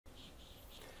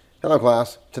Hello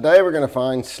class. Today we're going to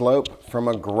find slope from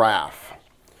a graph.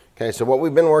 Okay, so what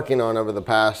we've been working on over the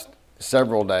past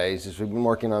several days is we've been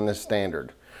working on this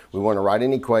standard. We want to write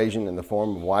an equation in the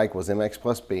form of y equals mx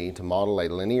plus b to model a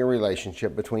linear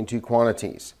relationship between two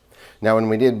quantities. Now when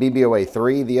we did BBOA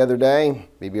 3 the other day,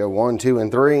 BBO 1, 2,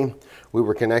 and 3, we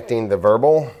were connecting the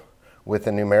verbal with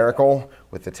the numerical,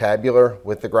 with the tabular,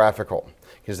 with the graphical.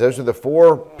 Because those are the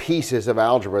four pieces of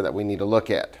algebra that we need to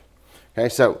look at. Okay,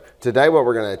 so today what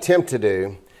we're going to attempt to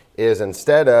do is,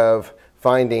 instead of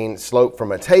finding slope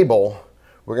from a table,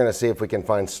 we're going to see if we can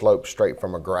find slope straight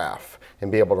from a graph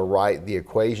and be able to write the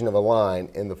equation of a line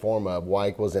in the form of y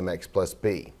equals mx plus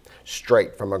b,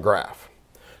 straight from a graph.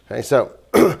 Okay, so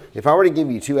if I were to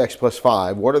give you 2x plus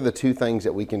 5, what are the two things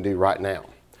that we can do right now?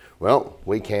 Well,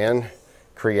 we can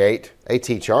create a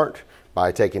t-chart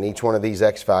by taking each one of these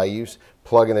x values,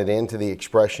 plugging it into the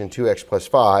expression 2x plus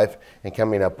 5, and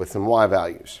coming up with some y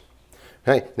values.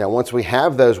 Okay, now once we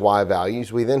have those y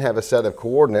values, we then have a set of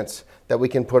coordinates that we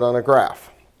can put on a graph.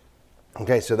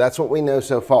 Okay, so that's what we know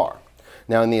so far.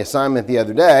 Now in the assignment the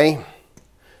other day,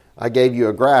 I gave you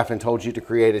a graph and told you to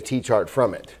create a t-chart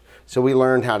from it. So we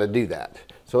learned how to do that.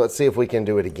 So let's see if we can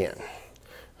do it again.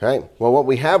 Okay, well what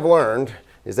we have learned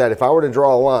is that if I were to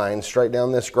draw a line straight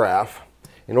down this graph,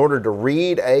 in order to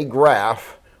read a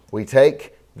graph, we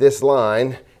take this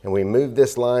line and we move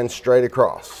this line straight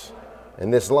across.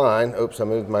 And this line, oops, I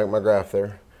moved my graph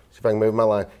there. See if I can move my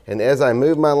line. And as I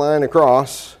move my line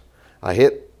across, I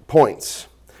hit points.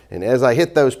 And as I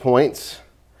hit those points,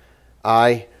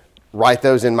 I write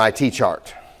those in my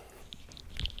t-chart.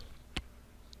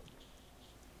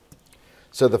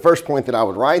 So the first point that I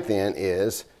would write then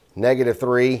is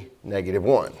 -3,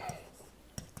 -1.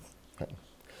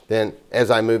 Then as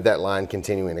I move that line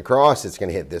continuing across, it's going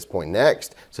to hit this point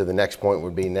next. So the next point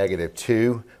would be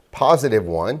 -2,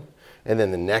 +1. And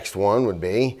then the next one would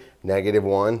be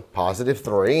 -1,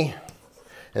 +3.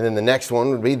 And then the next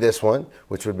one would be this one,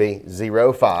 which would be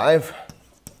 0, 5.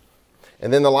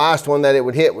 And then the last one that it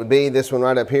would hit would be this one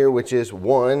right up here, which is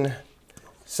 1,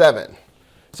 7.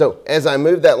 So as I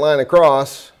move that line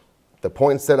across, the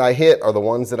points that I hit are the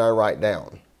ones that I write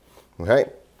down. Okay?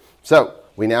 So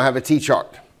we now have a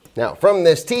t-chart. Now, from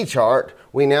this t-chart,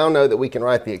 we now know that we can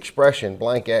write the expression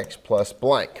blank x plus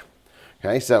blank.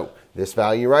 Okay, so this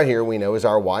value right here we know is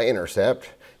our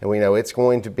y-intercept, and we know it's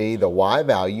going to be the y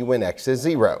value when x is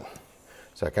 0.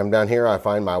 So I come down here, I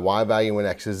find my y value when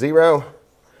x is 0,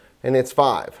 and it's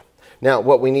 5. Now,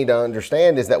 what we need to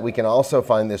understand is that we can also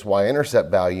find this y-intercept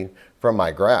value from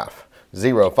my graph.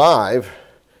 0, 5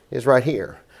 is right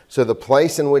here. So the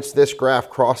place in which this graph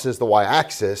crosses the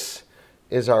y-axis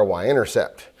is our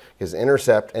y-intercept. Because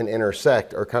intercept and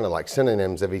intersect are kind of like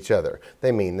synonyms of each other.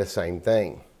 They mean the same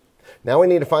thing. Now we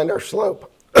need to find our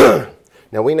slope.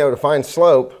 Now we know to find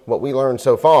slope, what we learned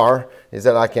so far is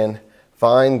that I can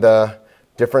find the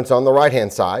difference on the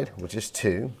right-hand side, which is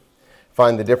 2,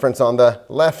 find the difference on the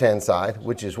left-hand side,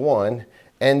 which is 1,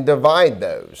 and divide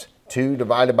those. 2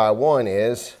 divided by 1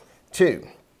 is 2.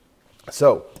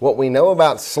 So what we know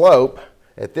about slope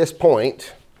at this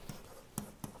point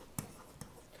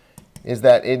is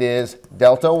that it is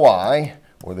delta y,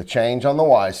 or the change on the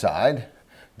y side,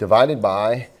 divided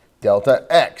by delta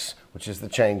x, which is the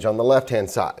change on the left-hand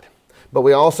side. But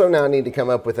we also now need to come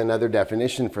up with another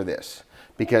definition for this,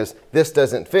 because this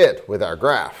doesn't fit with our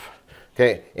graph.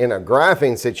 Okay, in a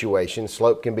graphing situation,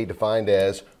 slope can be defined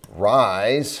as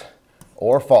rise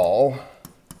or fall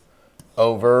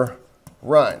over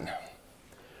run.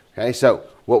 Okay, so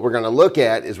what we're going to look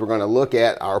at is we're going to look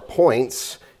at our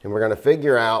points, and we're going to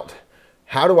figure out,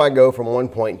 how do I go from one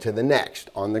point to the next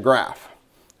on the graph?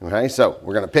 Okay, so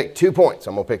we're going to pick 2 points.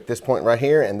 I'm going to pick this point right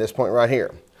here and this point right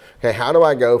here. Okay, how do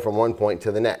I go from one point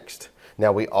to the next?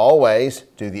 Now we always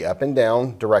do the up and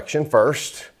down direction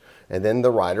first, and then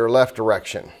the right or left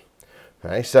direction.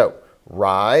 Okay, so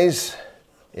rise,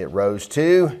 it rose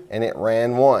 2 and it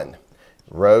ran 1.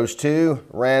 Rose 2,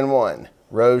 ran 1.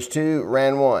 Rose 2,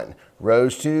 ran 1.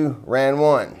 Rose 2, ran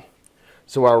 1.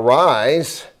 So our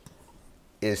rise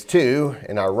is 2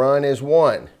 and our run is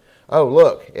 1. Oh,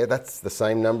 look, that's the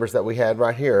same numbers that we had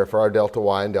right here for our delta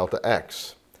y and delta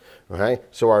x. Okay,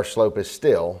 so our slope is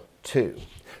still 2.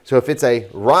 So if it's a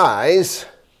rise,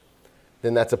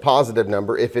 then that's a positive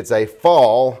number. If it's a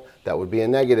fall, that would be a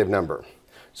negative number.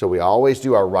 So we always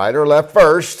do our right or left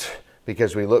first,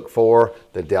 because we look for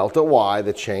the delta y,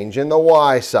 the change in the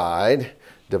y side,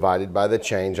 divided by the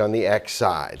change on the x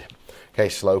side. Okay,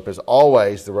 slope is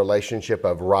always the relationship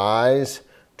of rise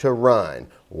to run,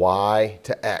 y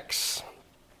to x.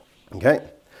 Okay,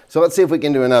 so let's see if we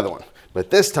can do another one. But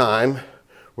this time,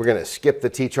 we're going to skip the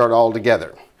t-chart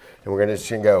altogether. And we're just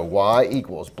going to go y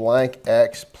equals blank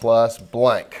x plus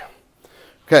blank.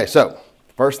 Okay, so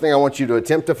first thing I want you to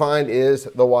attempt to find is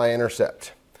the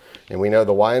y-intercept. And we know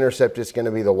the y-intercept is going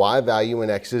to be the y value when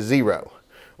x is 0,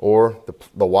 or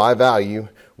the y value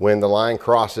when the line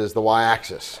crosses the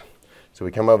y-axis. So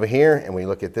we come over here and we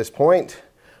look at this point.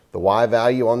 The y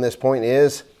value on this point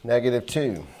is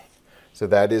 -2. So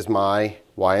that is my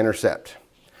y-intercept.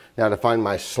 Now to find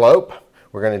my slope,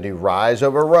 we're going to do rise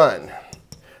over run.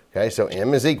 Okay, so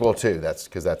m is equal to, that's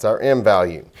because that's our m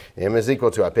value. M is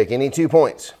equal to, I pick any 2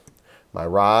 points. My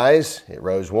rise, it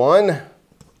rose 1,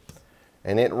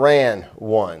 and it ran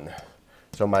 1.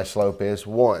 So my slope is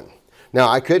 1. Now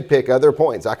I could pick other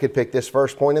points. I could pick this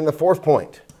first point and the fourth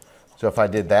point. So if I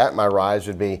did that, my rise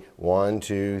would be 1,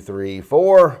 2, 3,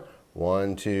 4,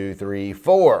 1, 2, 3,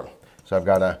 4. So I've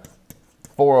got a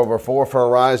 4 over 4 for a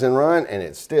rise and run, and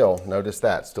it still, notice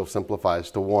that, still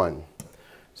simplifies to 1.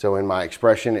 So in my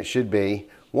expression, it should be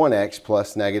 1x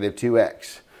plus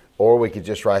 -2x. Or we could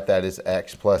just write that as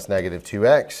x plus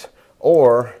 -2x,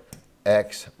 or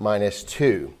x minus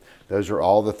 2. Those are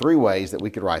all the 3 ways that we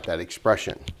could write that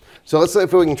expression. So let's see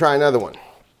if we can try another one.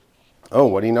 Oh,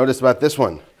 what do you notice about this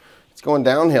one? It's going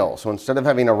downhill. So instead of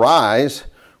having a rise,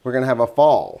 we're going to have a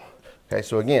fall. Okay,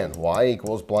 so again, y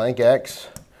equals blank x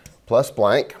plus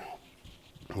blank.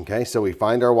 Okay, so we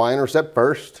find our y-intercept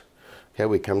first. Okay,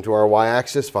 we come to our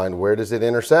y-axis, find where does it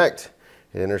intersect.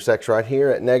 It intersects right here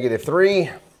at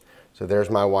 -3. So there's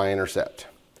my y-intercept.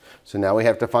 So now we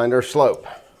have to find our slope.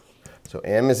 So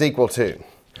m is equal to,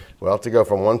 well, to go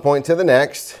from one point to the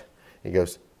next, it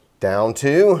goes down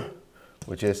 2,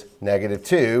 which is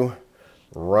 -2,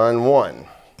 run 1.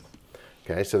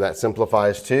 Okay, so that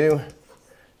simplifies to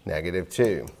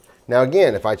 -2. Now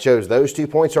again, if I chose those 2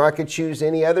 points, or I could choose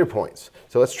any other points.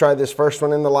 So let's try this first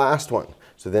one and the last one.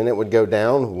 So then it would go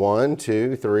down 1,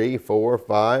 2, 3, 4,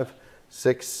 5,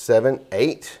 6, 7,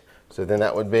 8. So then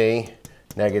that would be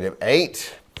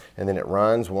 -8. And then it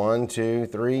runs 1, 2,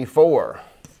 3, 4.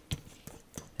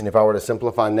 And if I were to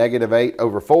simplify -8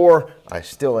 over 4, I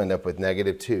still end up with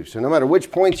 -2. So no matter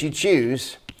which points you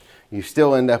choose, you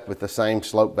still end up with the same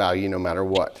slope value no matter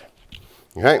what.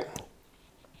 Okay?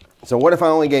 So what if I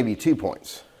only gave you 2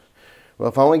 points? Well,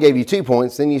 if I only gave you 2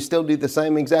 points, then you still do the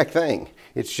same exact thing.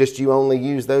 It's just you only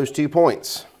use those 2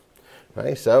 points.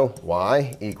 Okay, so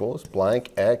y equals blank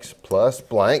x plus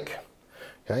blank.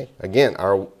 Okay, again,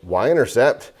 our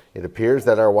y-intercept, it appears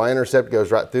that our y-intercept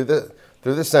goes right through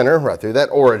the center, right through that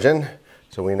origin.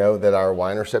 So we know that our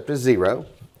y-intercept is 0.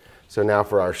 So now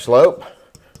for our slope,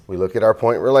 we look at our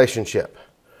point relationship.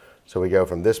 So we go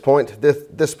from this point to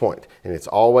this point, and it's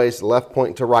always left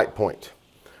point to right point.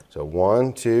 So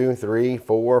 1, 2, 3,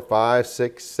 4, 5,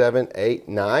 6, 7, 8,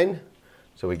 9.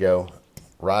 So we go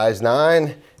rise 9,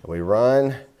 and we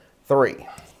run 3.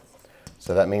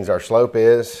 So that means our slope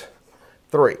is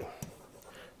 3.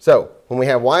 So when we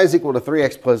have y is equal to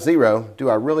 3x plus 0, do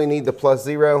I really need the plus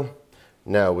 0?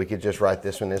 No, we could just write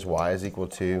this one as y is equal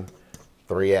to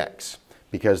 3x,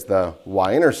 because the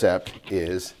y-intercept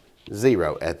is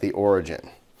 0 at the origin.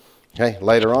 Okay,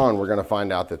 later on we're going to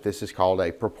find out that this is called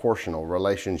a proportional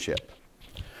relationship.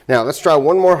 Now let's try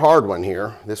one more hard one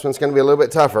here. This one's going to be a little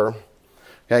bit tougher.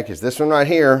 Okay, because this one right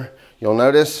here, you'll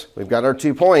notice we've got our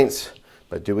 2 points,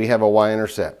 but do we have a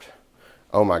y-intercept?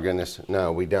 Oh my goodness,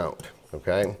 no, we don't.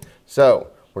 Okay, so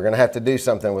we're going to have to do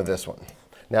something with this one.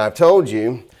 Now I've told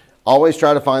you, always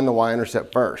try to find the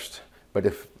y-intercept first. But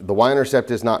if the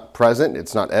y-intercept is not present,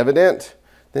 it's not evident,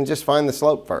 then just find the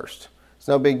slope first. It's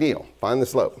no big deal. Find the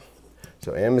slope.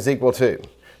 So m is equal to,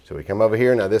 so we come over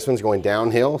here. Now this one's going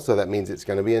downhill, so that means it's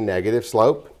going to be a negative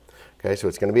slope. Okay, so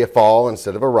it's going to be a fall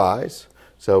instead of a rise.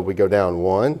 So we go down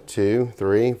 1, 2,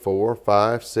 3, 4,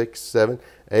 5, 6, 7,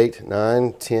 8,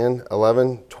 9, 10,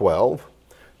 11, 12.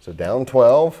 So down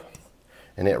 12,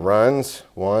 and it runs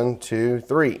 1, 2,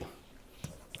 3.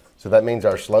 So that means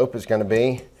our slope is going to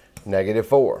be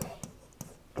 -4.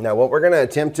 Now what we're going to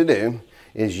attempt to do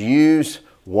is use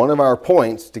one of our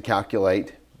points to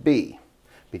calculate b,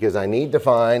 because I need to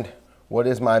find what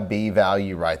is my b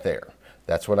value right there.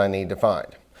 That's what I need to find.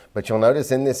 But you'll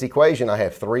notice in this equation I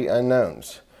have 3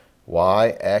 unknowns,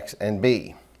 y, x, and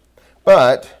b.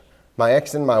 But my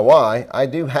x and my y, I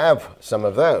do have some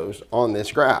of those on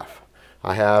this graph.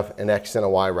 I have an x and a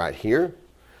y right here,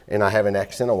 and I have an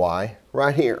x and a y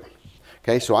right here.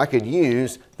 Okay, so I could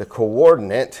use the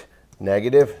coordinate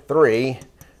 -3,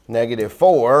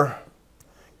 -4,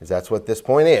 because that's what this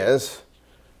point is,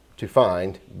 to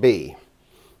find b.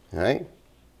 All right,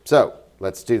 so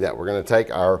let's do that. We're going to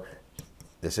take our,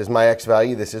 this is my x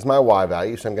value, this is my y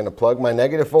value, so I'm going to plug my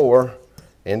 -4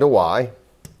 into y.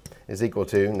 is equal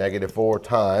to -4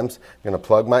 times, I'm going to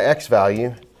plug my x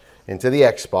value into the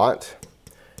x spot,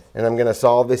 and I'm going to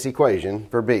solve this equation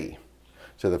for b.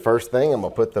 So the first thing, I'm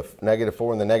going to put the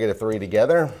 -4 and the -3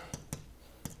 together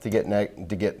to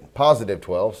get positive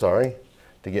 12,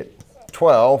 to get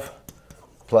 12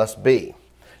 plus b.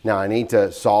 Now I need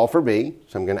to solve for b,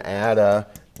 so I'm going to add a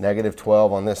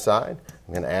 -12 on this side.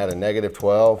 I'm going to add a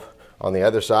 -12 on the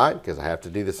other side because I have to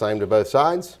do the same to both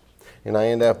sides. And I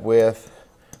end up with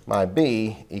my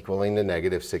b equaling to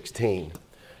 -16.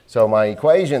 So my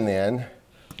equation then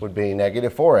would be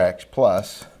 -4x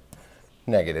plus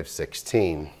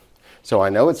 -16. So I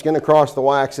know it's going to cross the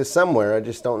y-axis somewhere, I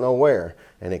just don't know where.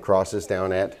 And it crosses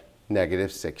down at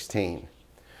 -16.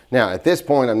 Now at this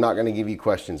point I'm not going to give you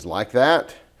questions like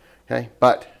that, okay?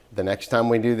 But the next time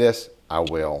we do this, I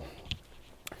will.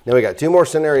 Now we got 2 more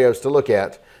scenarios to look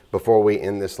at before we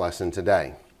end this lesson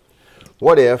today.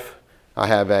 What if I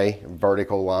have a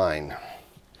vertical line?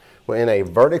 Well, in a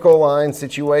vertical line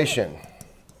situation,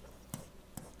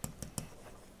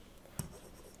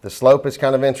 the slope is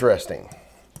kind of interesting.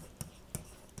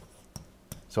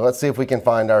 So let's see if we can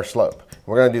find our slope.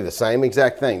 We're going to do the same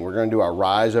exact thing. We're going to do our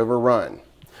rise over run.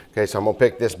 Okay, so I'm going to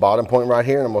pick this bottom point right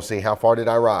here and I'm going to see how far did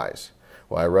I rise.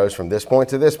 Well, I rose from this point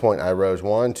to this point. I rose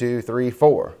 1, 2, 3,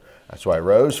 4. So I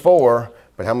rose 4,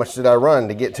 but how much did I run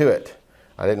to get to it?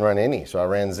 I didn't run any, so I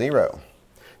ran 0.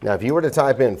 Now, if you were to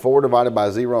type in 4 divided by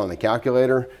 0 on the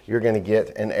calculator, you're going to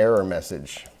get an error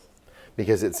message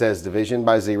because it says division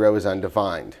by 0 is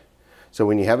undefined. So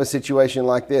when you have a situation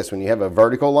like this, when you have a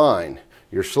vertical line,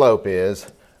 your slope is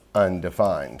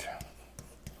undefined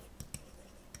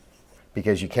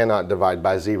because you cannot divide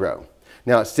by 0.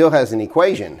 Now, it still has an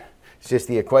equation. It's just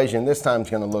the equation this time is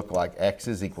going to look like x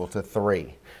is equal to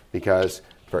 3 because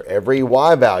for every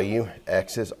y value,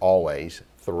 x is always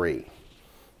 3.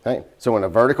 Okay? So in a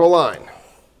vertical line,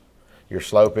 your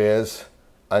slope is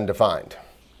undefined.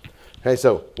 Okay,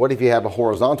 so what if you have a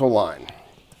horizontal line?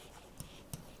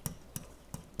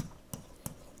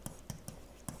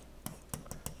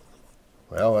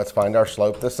 Well, let's find our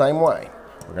slope the same way.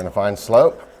 We're going to find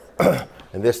slope,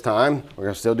 and this time we're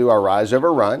going to still do our rise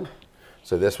over run.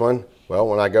 So this one, well,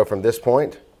 when I go from this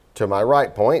point to my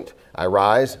right point, I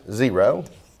rise 0,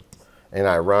 and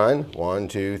I run 1,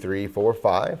 2, 3, 4,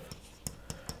 5.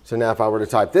 So now if I were to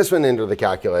type this one into the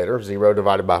calculator, 0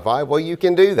 divided by 5, well, you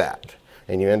can do that.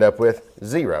 And you end up with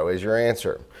 0 as your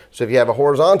answer. So if you have a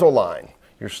horizontal line,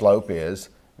 your slope is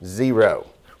 0,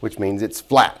 which means it's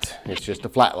flat. It's just a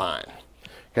flat line.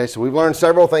 Okay, so we've learned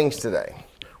several things today.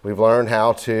 We've learned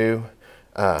how to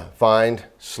find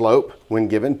slope when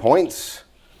given points.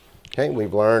 Okay,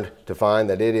 we've learned to find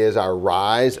that it is our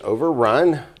rise over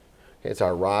run. Okay, it's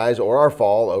our rise or our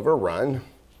fall over run.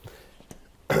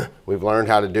 We've learned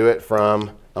how to do it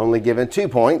from only given 2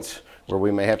 points where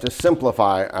we may have to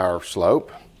simplify our slope.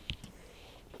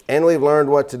 And we've learned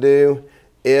what to do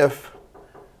if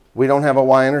we don't have a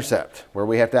y-intercept, where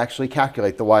we have to actually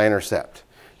calculate the y-intercept.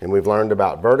 And we've learned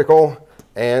about vertical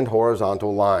and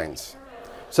horizontal lines.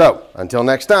 So, until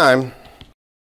next time.